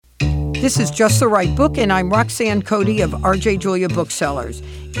This is Just the Right Book, and I'm Roxanne Cody of R.J. Julia Booksellers.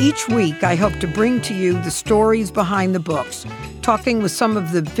 Each week, I hope to bring to you the stories behind the books, talking with some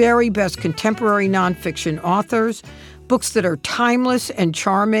of the very best contemporary nonfiction authors, books that are timeless and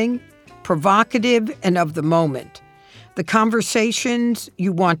charming, provocative, and of the moment. The conversations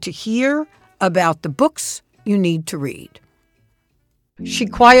you want to hear about the books you need to read. She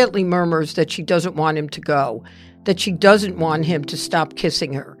quietly murmurs that she doesn't want him to go, that she doesn't want him to stop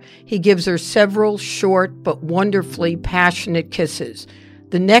kissing her. He gives her several short but wonderfully passionate kisses.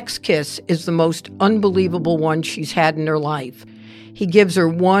 The next kiss is the most unbelievable one she's had in her life. He gives her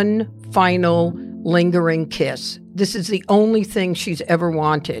one final lingering kiss. This is the only thing she's ever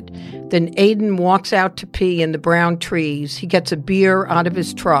wanted. Then Aidan walks out to pee in the brown trees. He gets a beer out of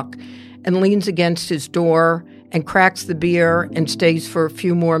his truck and leans against his door and cracks the beer and stays for a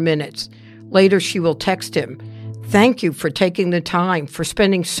few more minutes. Later, she will text him, "Thank you for taking the time, for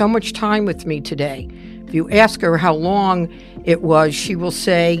spending so much time with me today." If you ask her how long it was, she will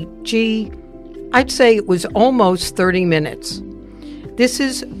say, "Gee, I'd say it was almost 30 minutes." This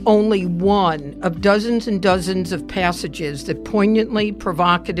is only one of dozens and dozens of passages that poignantly,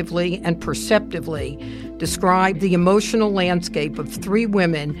 provocatively, and perceptively describe the emotional landscape of three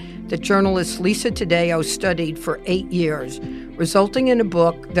women that journalist Lisa Taddeo studied for 8 years, resulting in a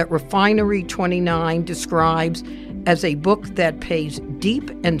book that Refinery 29 describes as a book that pays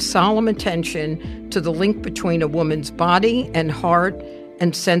deep and solemn attention to the link between a woman's body and heart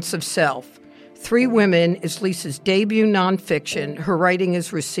and sense of self. Three Women is Lisa's debut nonfiction. Her writing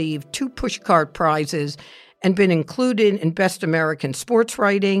has received 2 Pushcart Prizes and been included in Best American Sports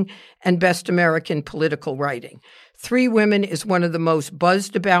Writing and Best American Political Writing. Three Women is one of the most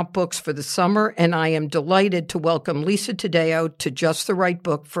buzzed about books for the summer, and I am delighted to welcome Lisa Taddeo to Just the Right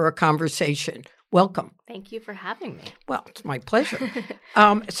Book for a conversation. Welcome. Thank you for having me. Well, it's my pleasure.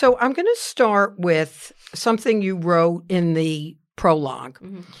 So I'm going to start with something you wrote in the prologue.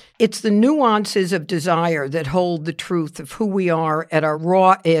 Mm-hmm. It's the nuances of desire that hold the truth of who we are at our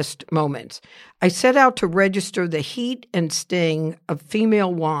rawest moments. I set out to register the heat and sting of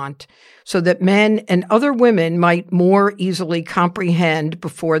female want so that men and other women might more easily comprehend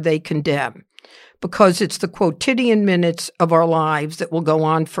before they condemn. Because it's the quotidian minutes of our lives that will go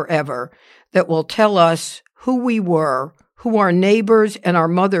on forever, that will tell us who we were, who our neighbors and our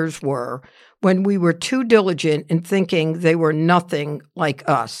mothers were, when we were too diligent in thinking they were nothing like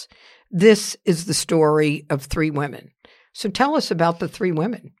us. This is the story of three women. So tell us about the three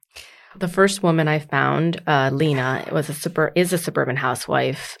women. The first woman I found, Lena, is a suburban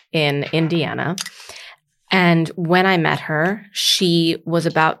housewife in Indiana. And when I met her, she was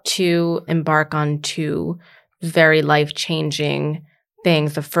about to embark on 2 very life-changing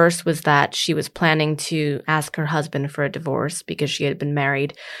things. The first was that she was planning to ask her husband for a divorce because she had been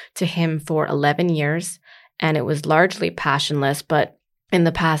married to him for 11 years, and it was largely passionless. But in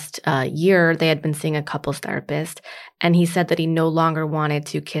the past year, they had been seeing a couples therapist, and he said that he no longer wanted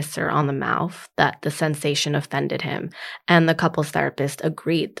to kiss her on the mouth, that the sensation offended him. And the couples therapist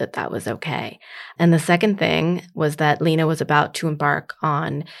agreed that that was okay. And the second thing was that Lena was about to embark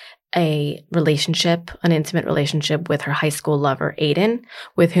on an intimate relationship with her high school lover, Aidan,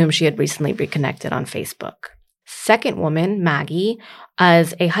 with whom she had recently reconnected on Facebook. Second woman, Maggie,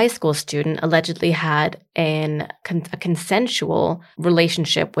 as a high school student, allegedly had a consensual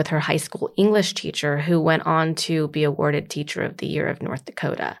relationship with her high school English teacher, who went on to be awarded Teacher of the Year of North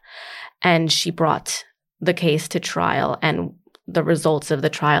Dakota. And she brought the case to trial, and the results of the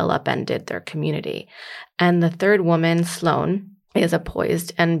trial upended their community. And the third woman, Sloan, is a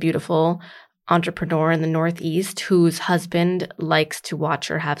poised and beautiful entrepreneur in the Northeast whose husband likes to watch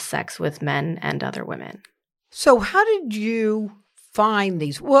her have sex with men and other women. So how did you find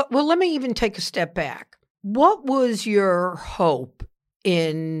these? Well, let me even take a step back. What was your hope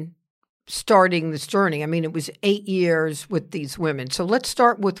in starting this journey? I mean, it was 8 years with these women. So let's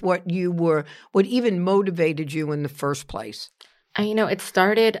start with what even motivated you in the first place. It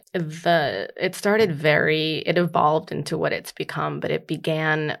evolved into what it's become, but it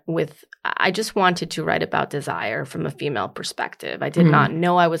began with, I just wanted to write about desire from a female perspective. I did not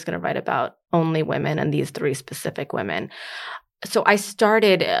know I was going to write about only women and these 3 specific women. So I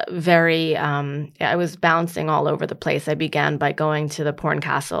started I was bouncing all over the place. I began by going to the porn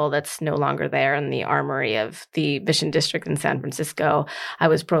castle that's no longer there in the armory of the Mission District in San Francisco. I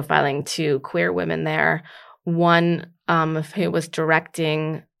was profiling 2 queer women there. One who was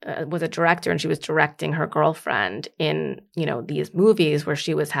was a director, and she was directing her girlfriend in, these movies where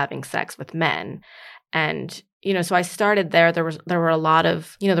she was having sex with men. And so I started there. There were a lot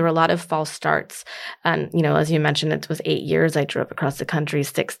of false starts. And, as you mentioned, it was 8 years. I drove across the country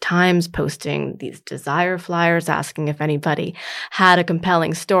 6 times, posting these desire flyers, asking if anybody had a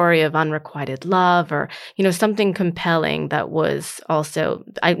compelling story of unrequited love or, something compelling that was also,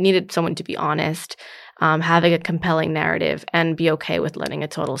 I needed someone to be honest, having a compelling narrative and be okay with letting a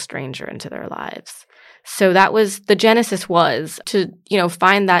total stranger into their lives. So that was the genesis, was to,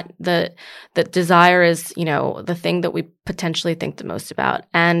 find that that desire is, the thing that we potentially think the most about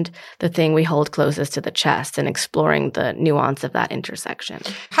and the thing we hold closest to the chest, and exploring the nuance of that intersection.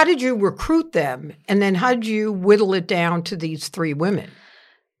 How did you recruit them? And then how did you whittle it down to these 3 women?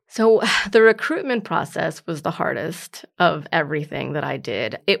 So the recruitment process was the hardest of everything that I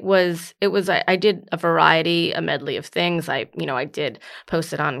did. I did a medley of things. I did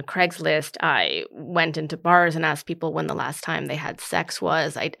post it on Craigslist. I went into bars and asked people when the last time they had sex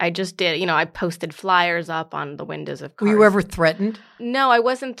was. I just did, I posted flyers up on the windows of cars. Were you ever threatened? No, I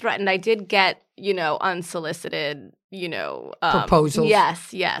wasn't threatened. I did get, unsolicited, proposals.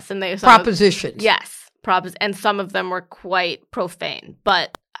 Yes. And propositions. Yes. And some of them were quite profane,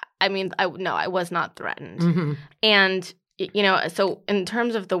 but I was not threatened. Mm-hmm. And, so in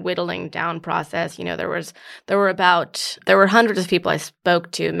terms of the whittling down process, there were hundreds of people I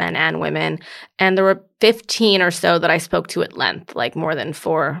spoke to, men and women, and there were 15 or so that I spoke to at length, like more than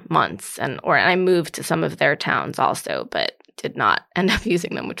 4 months. And I moved to some of their towns also, but did not end up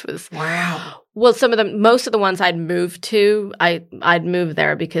using them, which was wow. Well, most of the ones I'd moved to, I'd moved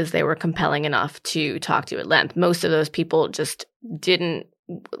there because they were compelling enough to talk to at length. Most of those people just didn't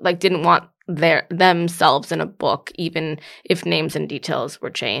want themselves in a book, even if names and details were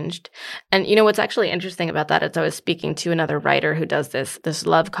changed. And what's actually interesting about that is I was speaking to another writer who does this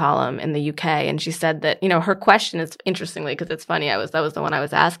love column in the UK, and she said that her question is, interestingly, because it's funny, that was the one I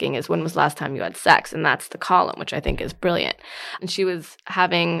was asking, is when was the last time you had sex? And that's the column, which I think is brilliant. And she was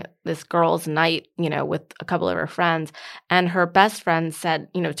having this girls' night, with a couple of her friends, and her best friend said,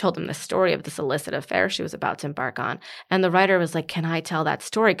 told them the story of this illicit affair she was about to embark on. And the writer was like, "Can I tell that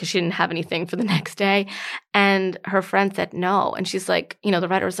story?" Because she didn't have anything for the next day. And her friend said no. And she's like, the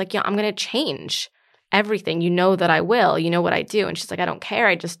writer was like, I'm going to change everything. That I will. You know what I do. And she's like, I don't care.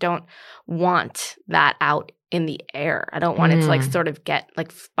 I just don't want that out in the air. I don't want it to sort of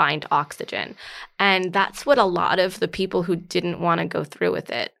find oxygen. And that's what a lot of the people who didn't want to go through with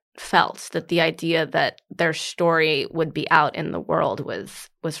it felt, that the idea that their story would be out in the world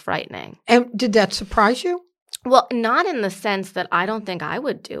was frightening. And did that surprise you? Well, not in the sense that I don't think I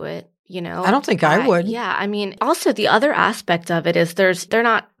would do it, I don't think I would. Yeah. Also the other aspect of it is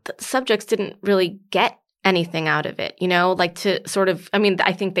the subjects didn't really get anything out of it, to sort of,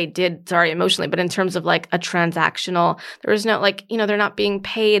 I think they did, emotionally, but in terms of a transactional, there was no, they're not being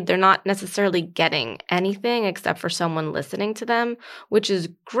paid. They're not necessarily getting anything except for someone listening to them, which is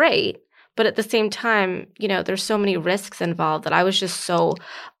great. But at the same time, there's so many risks involved that I was just so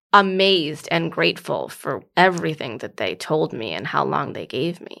amazed and grateful for everything that they told me and how long they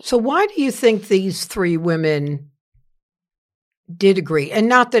gave me. So why do you think these 3 women did agree? And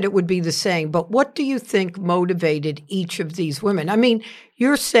not that it would be the same, but what do you think motivated each of these women?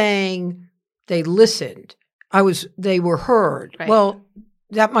 You're saying they listened. They were heard. Right. Well,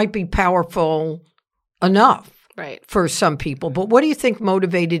 that might be powerful enough, right, for some people. But what do you think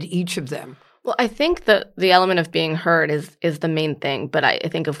motivated each of them? Well, I think that the element of being heard is the main thing. But I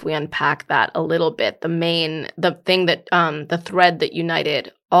think if we unpack that a little bit, the thing that the thread that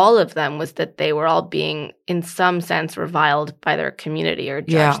united all of them was that they were all being, in some sense, reviled by their community or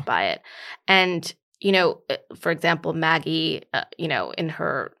judged by it. And for example, Maggie, in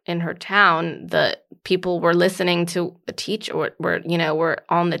her town, the people were listening to the teacher, were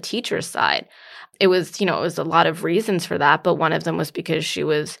on the teacher's side. It was a lot of reasons for that, but one of them was because she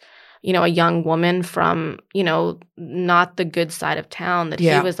was, a young woman from, not the good side of town that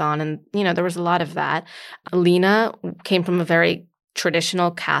he was on. And, there was a lot of that. Lena came from a very traditional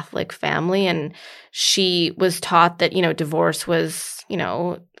Catholic family, and she was taught that, divorce was,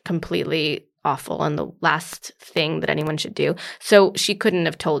 completely awful and the last thing that anyone should do. So she couldn't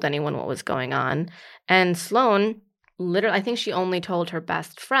have told anyone what was going on. And Sloan, literally, I think she only told her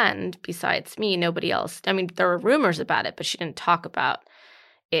best friend besides me, nobody else. There were rumors about it, but she didn't talk about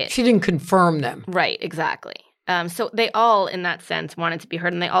it. She didn't confirm them. Right, exactly. So they all, in that sense, wanted to be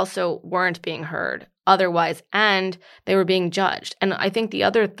heard, and they also weren't being heard otherwise, and they were being judged. And I think the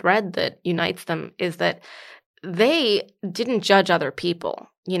other thread that unites them is that they didn't judge other people,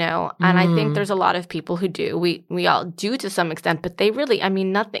 and I think there's a lot of people who do. We all do to some extent, but they really,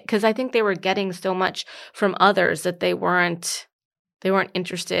 nothing, because I think they were getting so much from others that they weren't They weren't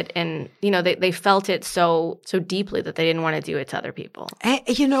interested in, they felt it so deeply that they didn't want to do it to other people.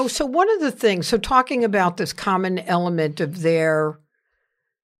 So one of the things, so talking about this common element of their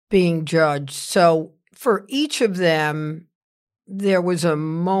being judged. So for each of them, there was a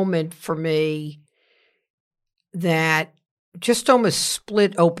moment for me that just almost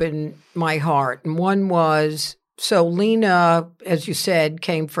split open my heart. And one was, so Lena, as you said,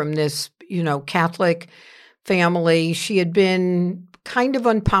 came from this, Catholic family. She had been kind of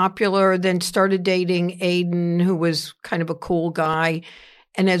unpopular, then started dating Aiden, who was kind of a cool guy,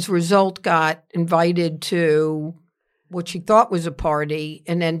 and as a result got invited to what she thought was a party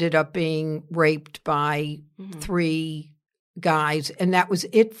and ended up being raped by 3 guys. And that was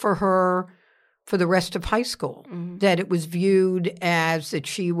it for her for the rest of high school, that it was viewed as that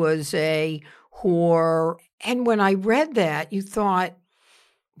she was a whore. And when I read that, you thought,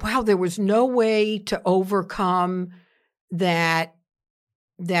 wow, there was no way to overcome that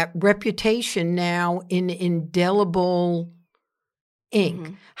reputation now in indelible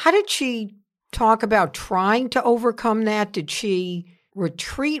ink. How did she talk about trying to overcome that? Did she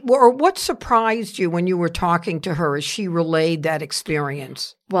retreat? Or what surprised you when you were talking to her as she relayed that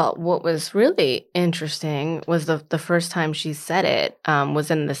experience? Well, what was really interesting was the first time she said it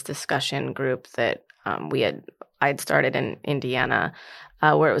was in this discussion group that I'd started in Indiana,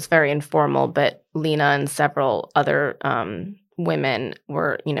 where it was very informal, but Lena and several other women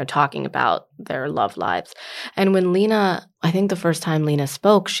were, talking about their love lives. And when Lena, I think the first time Lena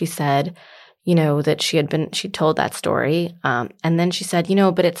spoke, she said, that she told that story. And then she said,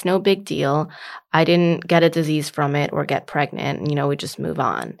 but it's no big deal. I didn't get a disease from it or get pregnant. We just move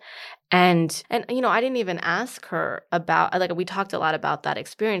on. And I didn't even ask her about, we talked a lot about that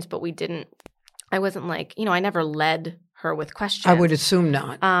experience, but I wasn't I never led her with questions. I would assume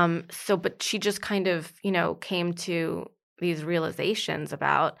not. But she just kind of, came to these realizations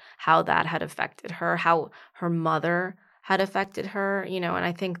about how that had affected her, how her mother had affected her, and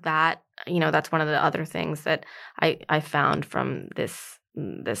I think that, that's one of the other things that I found from this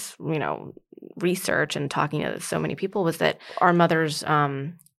research and talking to so many people was that our mother's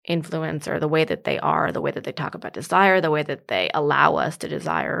influence, or the way that they are, the way that they talk about desire, the way that they allow us to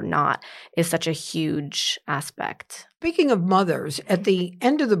desire or not, is such a huge aspect. Speaking of mothers, at the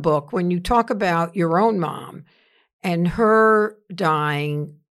end of the book, when you talk about your own mom and her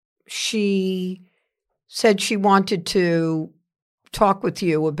dying, she said she wanted to talk with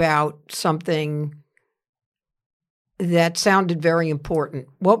you about something that sounded very important.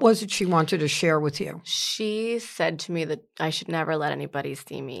 What was it she wanted to share with you? She said to me that I should never let anybody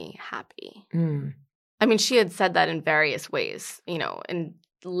see me happy. I mean, she had said that in various ways, in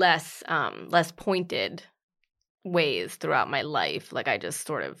less pointed ways throughout my life. I just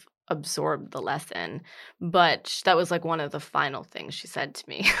sort of absorbed the lesson. But that was one of the final things she said to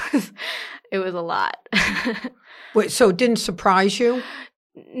me. It was a lot. Wait, so it didn't surprise you?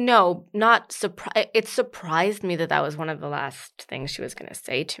 No, not surprise. It surprised me that was one of the last things she was going to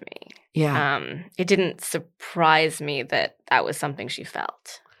say to me. Yeah. It didn't surprise me that was something she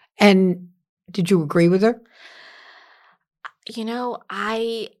felt. And did you agree with her?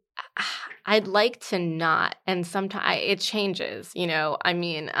 I'd like to not, and sometimes it changes,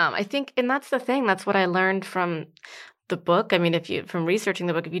 I think, and that's the thing, that's what I learned from the book. I mean, from researching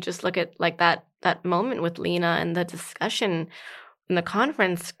the book, if you just look at that moment with Lena and the discussion in the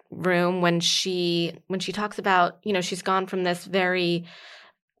conference room when she talks about, she's gone from this very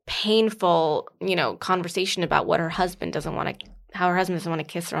painful, conversation about what her husband doesn't want to, how her husband doesn't want to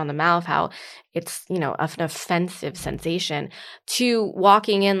kiss her on the mouth, how it's, an offensive sensation, to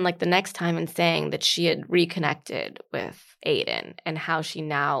walking in the next time and saying that she had reconnected with Aiden and how she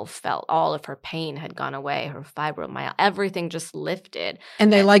now felt all of her pain had gone away, her fibromyalgia, everything just lifted.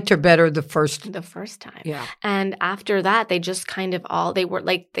 And they liked her better the first time. Yeah. And after that, they just kind of they were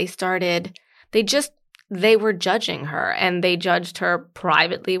judging her, and they judged her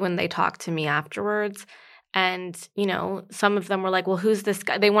privately when they talked to me afterwards. And, some of them were like, well, who's this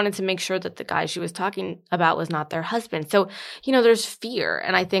guy? They wanted to make sure that the guy she was talking about was not their husband. So, there's fear.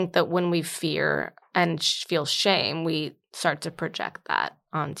 And I think that when we fear and feel shame, we start to project that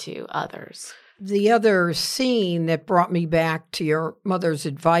onto others. The other scene that brought me back to your mother's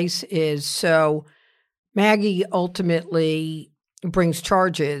advice is, so Maggie ultimately brings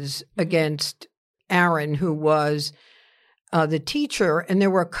charges against Aaron, who was the teacher. And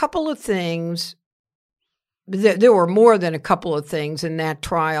there were a couple of things. There were more than a couple of things in that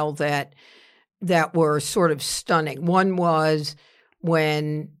trial that were sort of stunning. One was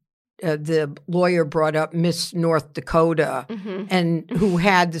when the lawyer brought up Miss North Dakota, and who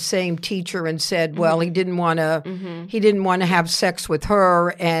had the same teacher and said, well, he didn't want to have sex with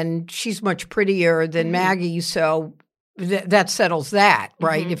her, and she's much prettier than Maggie, so that settles that,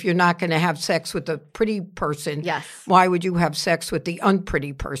 right? If you're not going to have sex with a pretty person, why would you have sex with the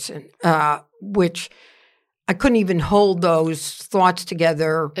unpretty person? Which I couldn't even hold those thoughts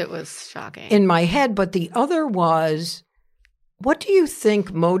together. It was shocking in my head. But the other was, what do you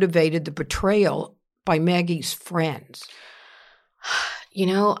think motivated the betrayal by Maggie's friends? You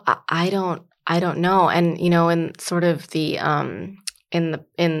know, I don't know. And, you know, in sort of the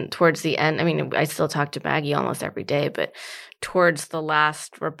towards the end, I mean, I still talk to Maggie almost every day, but towards the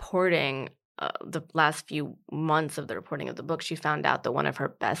last reporting, the last few months of the reporting of the book, she found out that one of her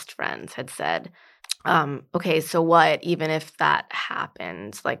best friends had said, okay, so what, even if that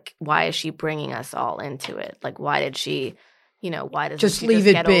happens, like, why is she bringing us all into it? Like, why did she, you know, why doesn't she leave just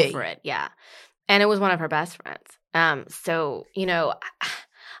it get be? over it? Yeah. And it was one of her best friends. So, you know,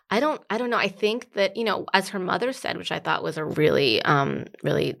 I don't know. I think that, you know, as her mother said, which I thought was a really,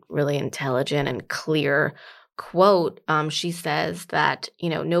 really intelligent and clear quote, she says that, you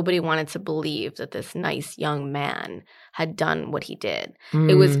know, nobody wanted to believe that this nice young man had done what he did.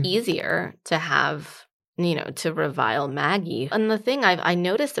 It was easier to have, you know, to revile Maggie. And the thing I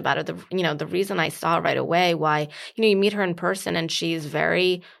noticed about her, the reason I saw right away why, you know, you meet her in person and she's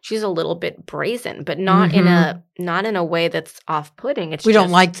a little bit brazen, but not in a way that's off-putting. We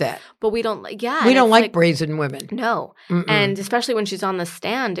don't like that. But we don't like, we don't like brazen women. No. And especially when she's on the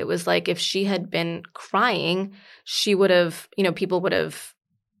stand, it was like if she had been crying, she would have, you know, people would have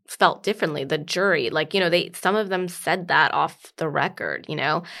felt differently. The jury, like, you know, some of them said that off the record, you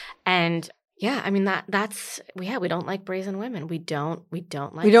know, and yeah, I mean we don't like brazen women. We don't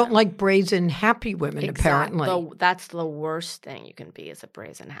like brazen happy women. Exactly. Apparently, that's the worst thing you can be, is a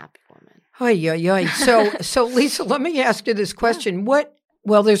brazen happy woman. So Lisa, let me ask you this question: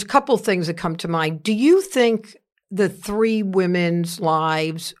 Well, there's a couple things that come to mind. Do you think the three women's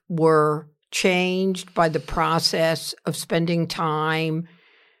lives were changed by the process of spending time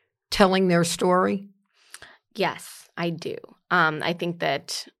telling their story? Yes, I do. I think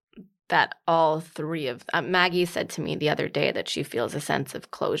that all three of Maggie said to me the other day that she feels a sense of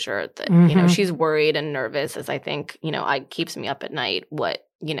closure, that, you know, she's worried and nervous, as I think, you know, keeps me up at night, what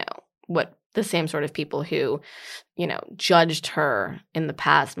the same sort of people who, you know, judged her in the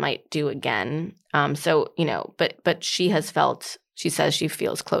past might do again. So, you know, but she says she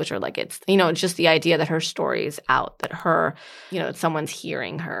feels closure, like it's, you know, it's just the idea that her story is out, that her, you know, someone's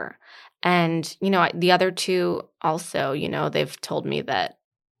hearing her. And, you know, the other two also, you know, they've told me that,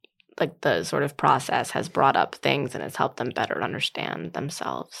 like, the sort of process has brought up things and has helped them better understand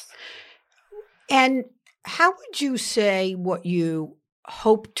themselves. And how would you say what you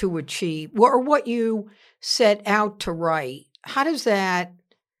hope to achieve, or what you set out to write, how does that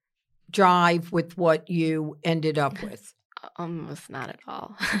jive with what you ended up with? Almost not at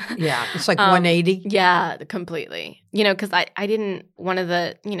all. Yeah, it's like 180? Yeah, completely. You know, because I didn't, one of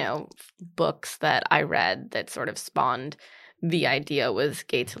the, you know, books that I read that sort of spawned the idea was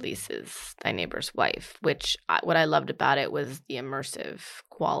Gay Talese's Thy Neighbor's Wife, which what I loved about it was the immersive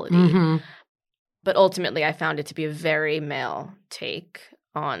quality. But ultimately, I found it to be a very male take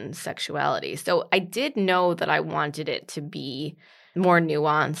on sexuality. So I did know that I wanted it to be more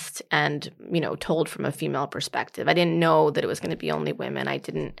nuanced and, you know, told from a female perspective. I didn't know that it was going to be only women. I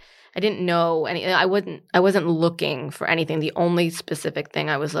didn't know any. I wasn't looking for anything. The only specific thing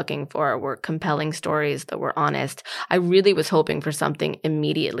I was looking for were compelling stories that were honest. I really was hoping for something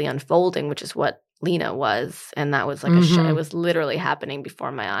immediately unfolding, which is what Lena was, and that was like a show. It was literally happening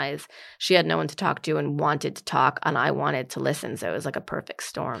before my eyes. She had no one to talk to and wanted to talk, and I wanted to listen. So it was like a perfect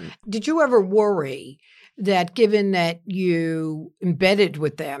storm. Did you ever worry that, given that you embedded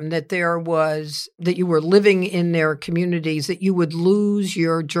with them, that you were living in their communities, that you would lose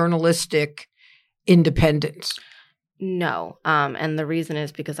your journalistic independence? No. And the reason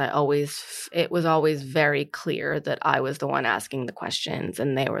is because it was always very clear that I was the one asking the questions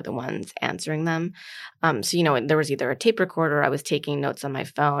and they were the ones answering them. So, you know, there was either a tape recorder, I was taking notes on my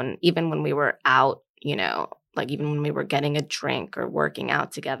phone, even when we were out, you know, like even when we were getting a drink or working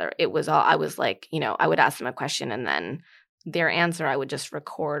out together, it was all, I was like, you know, I would ask them a question and then their answer I would just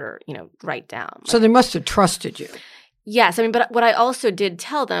record or, you know, write down. So they must have trusted you. Yes. I mean, but what I also did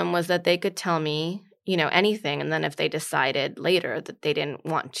tell them was that they could tell me, you know, anything. And then if they decided later that they didn't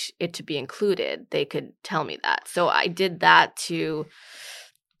want it to be included, they could tell me that. So I did that to,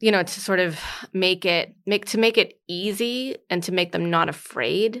 you know, to sort of make it easy and to make them not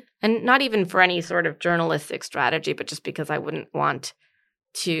afraid, and not even for any sort of journalistic strategy, but just because I wouldn't want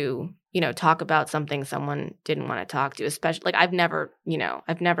to, talk about something someone didn't want to talk to, especially like I've never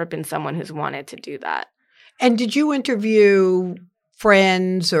been someone who's wanted to do that. And did you interview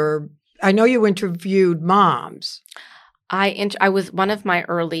friends, or I know you interviewed moms? I was, one of my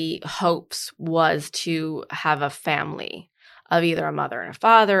early hopes was to have a family of either a mother and a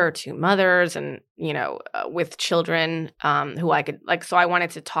father or two mothers and, with children who I could like. So I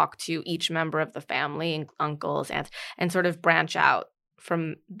wanted to talk to each member of the family, uncles, aunts, and sort of branch out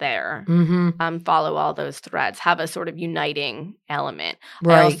from there, follow all those threads, have a sort of uniting element.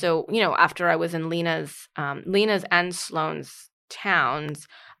 Right. I also, after I was in Lena's and Sloane's towns,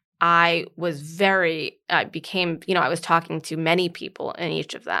 I was I was talking to many people in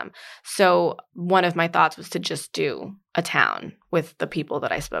each of them. So one of my thoughts was to just do a town with the people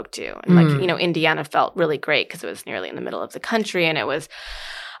that I spoke to. And Indiana felt really great because it was nearly in the middle of the country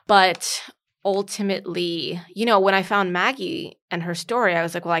but ultimately, when I found Maggie and her story, I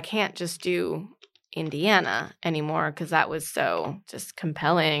was like, well, I can't just do Indiana anymore because that was so just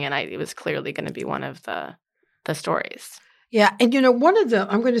compelling. And it was clearly going to be one of the stories. Yeah. And, I'm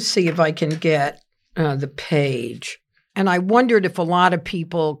going to see if I can get the page. And I wondered if a lot of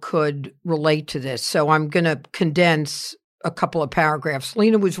people could relate to this. So I'm going to condense a couple of paragraphs.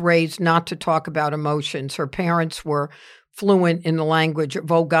 Lena was raised not to talk about emotions. Her parents were fluent in the language of,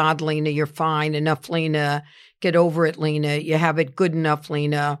 oh, God, Lena, you're fine. Enough, Lena. Get over it, Lena. You have it good enough,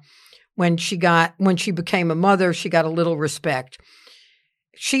 Lena. When she became a mother, she got a little respect.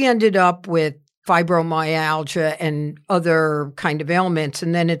 She ended up with fibromyalgia and other kind of ailments.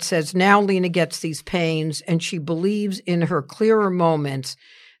 And then it says, now Lena gets these pains and she believes in her clearer moments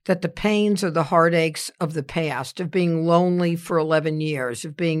that the pains are the heartaches of the past, of being lonely for 11 years,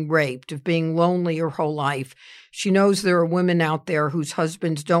 of being raped, of being lonely her whole life. She knows there are women out there whose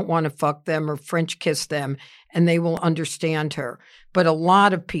husbands don't want to fuck them or French kiss them, and they will understand her. But a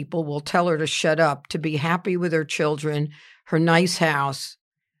lot of people will tell her to shut up, to be happy with her children, her nice house.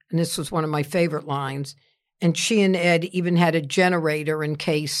 And this was one of my favorite lines. And she and Ed even had a generator in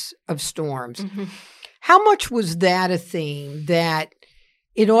case of storms. Mm-hmm. How much was that a theme, that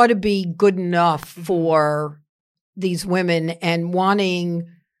it ought to be good enough for these women and wanting,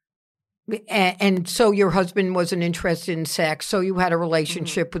 and so your husband wasn't interested in sex, so you had a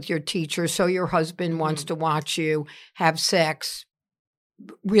relationship with your teacher, so your husband wants to watch you have sex.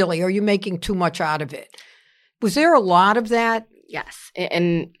 Really, are you making too much out of it? Was there a lot of that? Yes.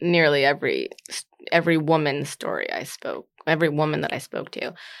 In nearly every woman's story every woman that I spoke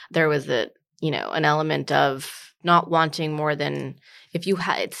to, there was an element of not wanting more than if you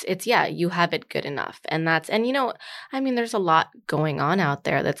you have it good enough. And there's a lot going on out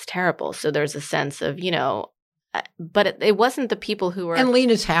there that's terrible. So there's a sense of, but it wasn't the people who were. And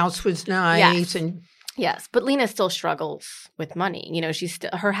Lena's house was nice. Yes. Yes, but Lena still struggles with money.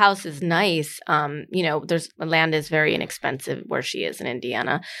 Her house is nice. There's land is very inexpensive where she is in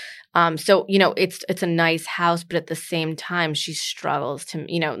Indiana. So it's a nice house, but at the same time, she struggles to,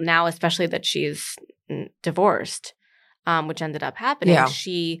 now especially that she's divorced, which ended up happening. Yeah.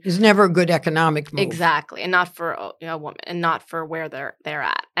 She is never a good economic move. Exactly, and not for a woman, and not for where they're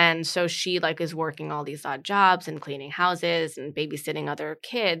at. And so she is working all these odd jobs and cleaning houses and babysitting other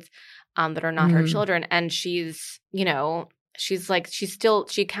kids that are not her children. And she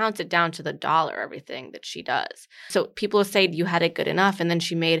counts it down to the dollar, everything that she does. So people say you had it good enough. And then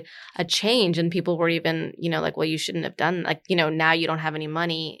she made a change and people were even, well, you shouldn't have done, now you don't have any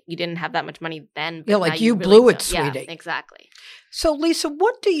money. You didn't have that much money then. But you blew it, sweetie. Yeah, exactly. So Lisa,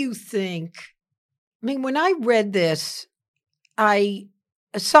 what do you think? I mean, when I read this,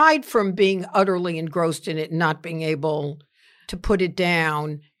 aside from being utterly engrossed in it and not being able to put it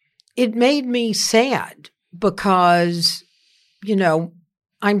down, it made me sad because,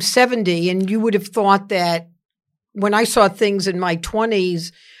 I'm 70 and you would have thought that when I saw things in my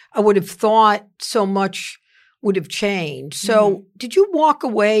 20s, I would have thought so much would have changed. So did you walk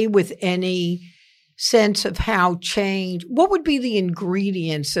away with any sense of how change, what would be the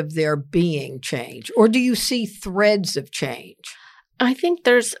ingredients of there being change? Or do you see threads of change? I think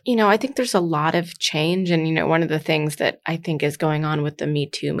there's a lot of change. And, one of the things that I think is going on with the Me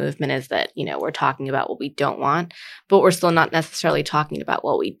Too movement is that, we're talking about what we don't want, but we're still not necessarily talking about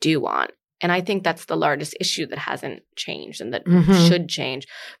what we do want. And I think that's the largest issue that hasn't changed and that should change.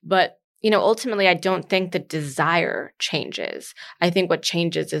 But, ultimately, I don't think that desire changes. I think what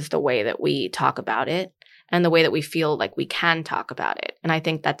changes is the way that we talk about it and the way that we feel like we can talk about it. And I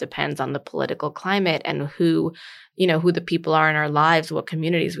think that depends on the political climate and who the people are in our lives, what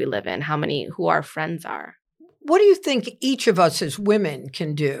communities we live in, who our friends are. What do you think each of us as women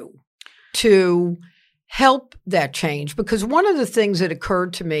can do to help that change? Because one of the things that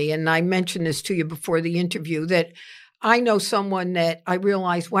occurred to me, and I mentioned this to you before the interview, that I know someone that I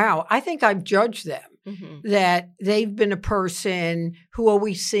realized, wow, I think I've judged them. Mm-hmm. That they've been a person who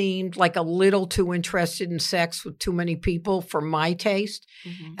always seemed like a little too interested in sex with too many people for my taste.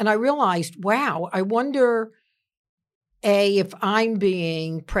 Mm-hmm. And I realized, wow, I wonder, if I'm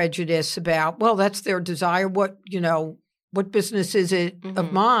being prejudiced about, well, that's their desire. What business is it mm-hmm.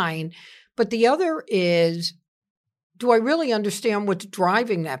 of mine? But the other is, do I really understand what's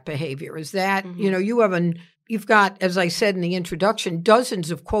driving that behavior? Is that, mm-hmm. You've got, as I said in the introduction, dozens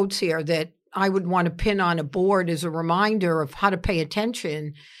of quotes here that I would want to pin on a board as a reminder of how to pay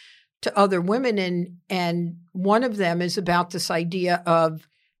attention to other women. And one of them is about this idea of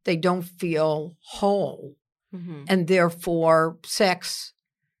they don't feel whole. Mm-hmm. And therefore sex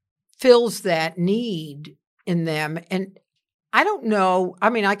fills that need in them. And I don't know. I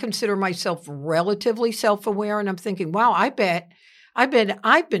mean, I consider myself relatively self-aware, and I'm thinking, wow, I bet I've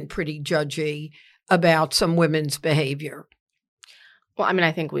been pretty judgy about some women's behavior. Well, I mean,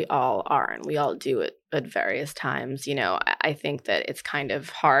 I think we all are, and we all do it at various times. I think that it's kind of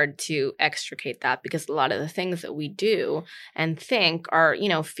hard to extricate that because a lot of the things that we do and think are,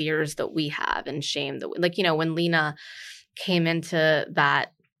 fears that we have and shame that, when Lena came into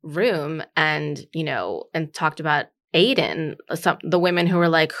that room and, and talked about Aiden, the women who were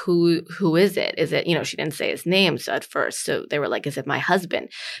like, who is it? Is it, she didn't say his name at first. So they were like, is it my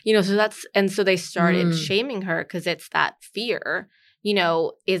husband? So they started shaming her because it's that fear.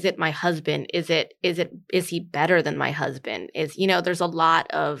 Is it my husband? Is he better than my husband? There's a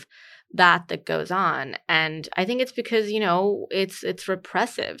lot of that goes on. And I think it's because, it's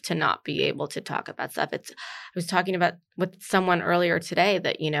repressive to not be able to talk about stuff. I was talking about with someone earlier today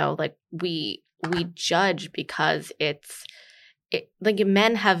that, we judge because men,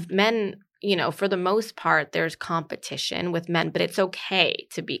 for the most part, there's competition with men, but it's okay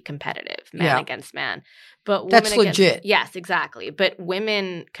to be competitive, man against man. But that's legit. Yes, exactly. But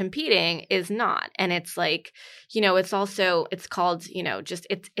women competing is not. And it's like, it's also, it's called,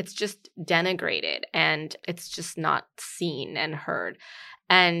 it's just denigrated and it's just not seen and heard.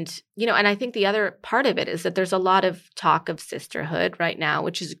 And, and I think the other part of it is that there's a lot of talk of sisterhood right now,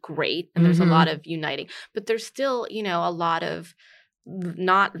 which is great. And there's a lot of uniting, but there's still, a lot of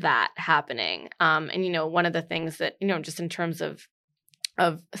not that happening. And, one of the things that, just in terms of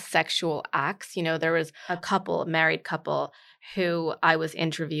sexual acts, there was a married couple who I was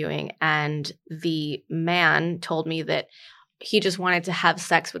interviewing, and the man told me that he just wanted to have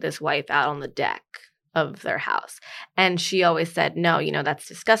sex with his wife out on the deck of their house. And she always said, no, that's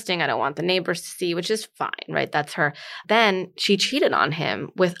disgusting. I don't want the neighbors to see, which is fine, right? That's her. Then she cheated on him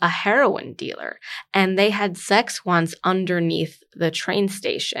with a heroin dealer, and they had sex once underneath the train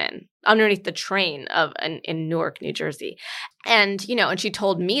station, underneath the train in Newark, New Jersey. And, and she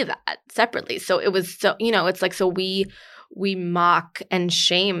told me that separately. So it was it's like, so we mock and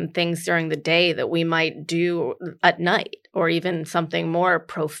shame things during the day that we might do at night, or even something more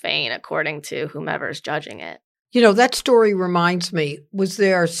profane according to whomever's judging it. That story reminds me, was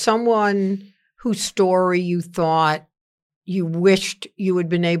there someone whose story you thought you wished you had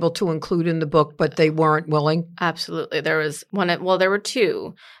been able to include in the book, but they weren't willing? Absolutely. There was there were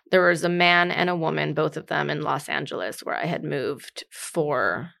two. There was a man and a woman, both of them in Los Angeles, where I had moved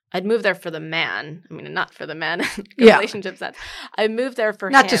I'd moved there for the man. I mean, not for the men. Relationships. That I moved there for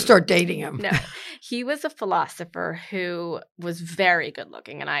him. Not to start dating him. No. He was a philosopher who was very good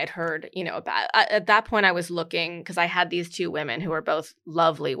looking. And I had heard, about at that point I was looking because I had these two women who were both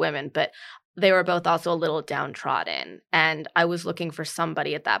lovely women, but they were both also a little downtrodden. And I was looking for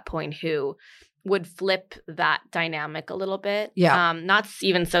somebody at that point who would flip that dynamic a little bit. Yeah. Not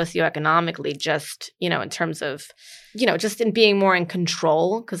even socioeconomically, just, in terms of, just in being more in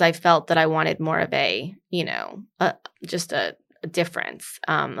control, because I felt that I wanted more of a, just a difference,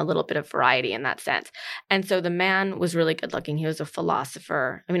 a little bit of variety in that sense. And so the man was really good looking. He was a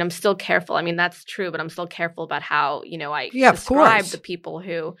philosopher. I mean, I'm still careful. I mean, that's true, but I'm still careful about how, I describe the people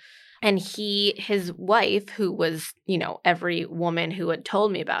who. And his wife, who was, every woman who had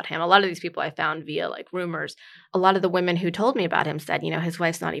told me about him, a lot of these people I found via rumors, a lot of the women who told me about him said, his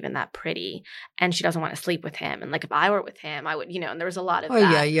wife's not even that pretty and she doesn't want to sleep with him. And if I were with him, I would, and there was a lot of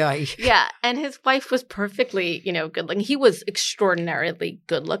that. Yeah. Yeah. And his wife was perfectly, good looking. He was extraordinarily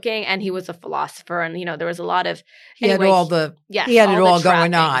good looking and he was a philosopher. And, there was a lot of, he had it all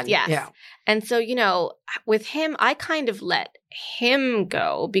going on. Yes. Yeah. And so, with him, I kind of let him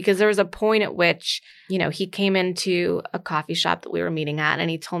go, because there was a point at which, he came into a coffee shop that we were meeting at, and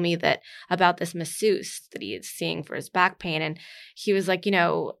he told me that about this masseuse that he is seeing for his back pain. And he was like,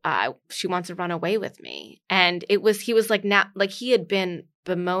 she wants to run away with me. And he was like, now, like he had been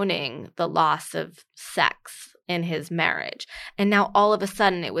bemoaning the loss of sex in his marriage. And now all of a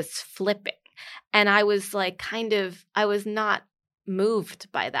sudden it was flipping. And I was like, I was not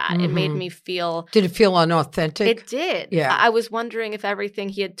moved by that. It made me feel... Did it feel unauthentic? It did. Yeah. I was wondering if everything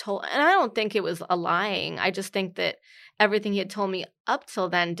he had told... And I don't think it was a lying. I just think that everything he had told me up till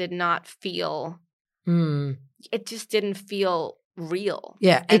then did not feel... It just didn't feel real.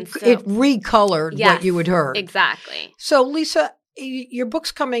 Yeah. It recolored what you had heard. Exactly. So, Lisa, your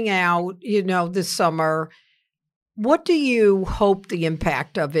book's coming out, this summer. What do you hope the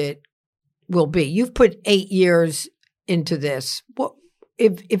impact of it will be? You've put 8 years into this. What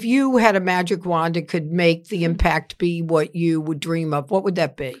if you had a magic wand that could make the impact be what you would dream of? What would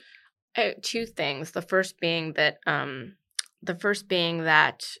that be? Two things. The first being that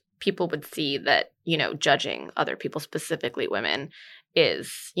people would see that judging other people, specifically women,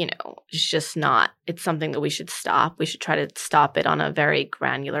 is it's just not. It's something that we should stop. We should try to stop it on a very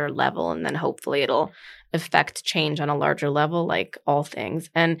granular level, and then hopefully it'll affect change on a larger level, like all things.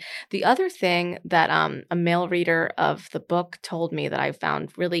 And the other thing that a male reader of the book told me that I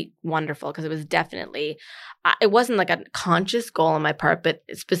found really wonderful, because it was definitely, it wasn't like a conscious goal on my part, but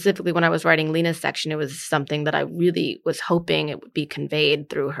specifically when I was writing Lena's section, it was something that I really was hoping it would be conveyed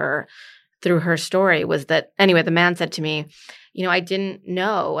through her story, was that, anyway, the man said to me, I didn't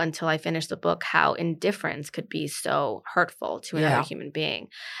know until I finished the book how indifference could be so hurtful to another human being.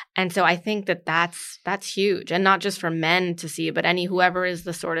 And so I think that that's huge, and not just for men to see, but whoever is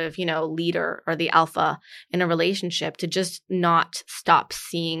the sort of, leader or the alpha in a relationship, to just not stop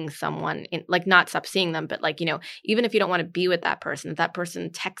seeing someone, not stop seeing them, but even if you don't want to be with that person, if that person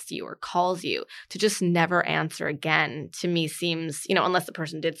texts you or calls you, to just never answer again, to me seems, unless the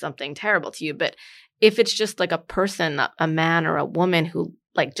person did something terrible to you, but if it's just like a person, a man or a woman who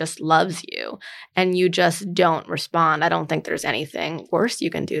just loves you and you just don't respond, I don't think there's anything worse you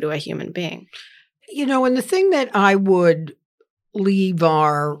can do to a human being. And the thing that I would leave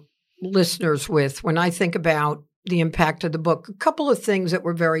our listeners with when I think about the impact of the book, a couple of things that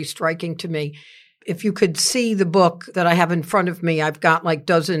were very striking to me. If you could see the book that I have in front of me, I've got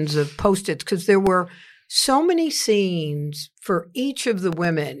dozens of Post-its, because there were so many scenes for each of the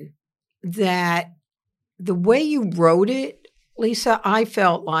women that the way you wrote it, Lisa, I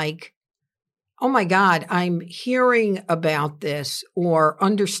felt like, oh my God, I'm hearing about this or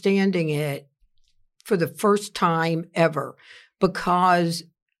understanding it for the first time ever, because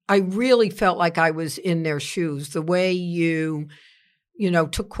I really felt like I was in their shoes. The way you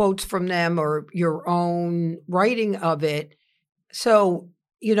took quotes from them or your own writing of it. So,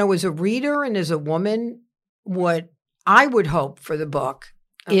 as a reader and as a woman, what I would hope for the book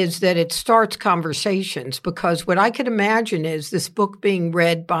is that it starts conversations, because what I could imagine is this book being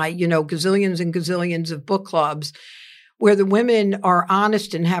read by, gazillions and gazillions of book clubs where the women are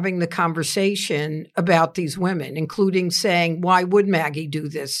honest in having the conversation about these women, including saying, why would Maggie do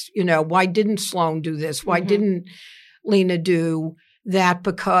this? Why didn't Sloane do this? Why didn't Lena do that?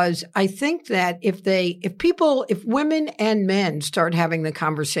 Because I think that if women and men start having the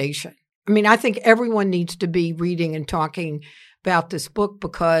conversation, I think everyone needs to be reading and talking about this book,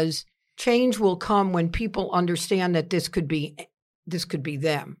 because change will come when people understand that this could be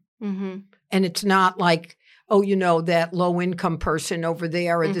them. And it's not like, that low income person over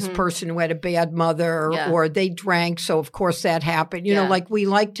there, or this person who had a bad mother, or they drank, so of course that happened. We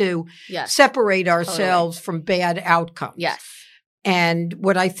like to separate ourselves from bad outcomes. Yes. And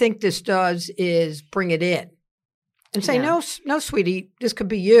what I think this does is bring it in and say, no, sweetie, this could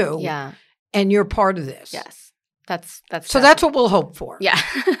be you. Yeah. And you're part of this. Yes. That's what we'll hope for. Yeah.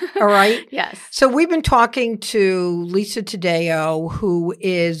 All right. Yes. So we've been talking to Lisa Taddeo, who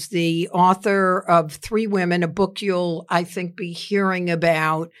is the author of Three Women, a book you'll, I think, be hearing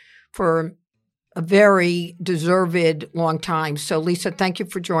about for a very deserved long time. So Lisa, thank you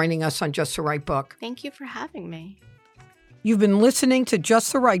for joining us on Just the Right Book. Thank you for having me. You've been listening to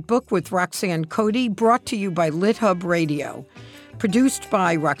Just the Right Book with Roxanne Cody, brought to you by LitHub Radio. Produced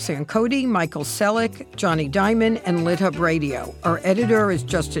by Roxanne Cody, Michael Selleck, Johnny Diamond, and LitHub Radio. Our editor is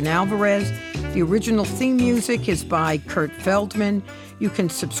Justin Alvarez. The original theme music is by Kurt Feldman. You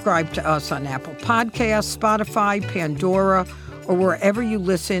can subscribe to us on Apple Podcasts, Spotify, Pandora, or wherever you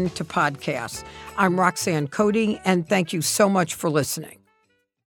listen to podcasts. I'm Roxanne Cody, and thank you so much for listening.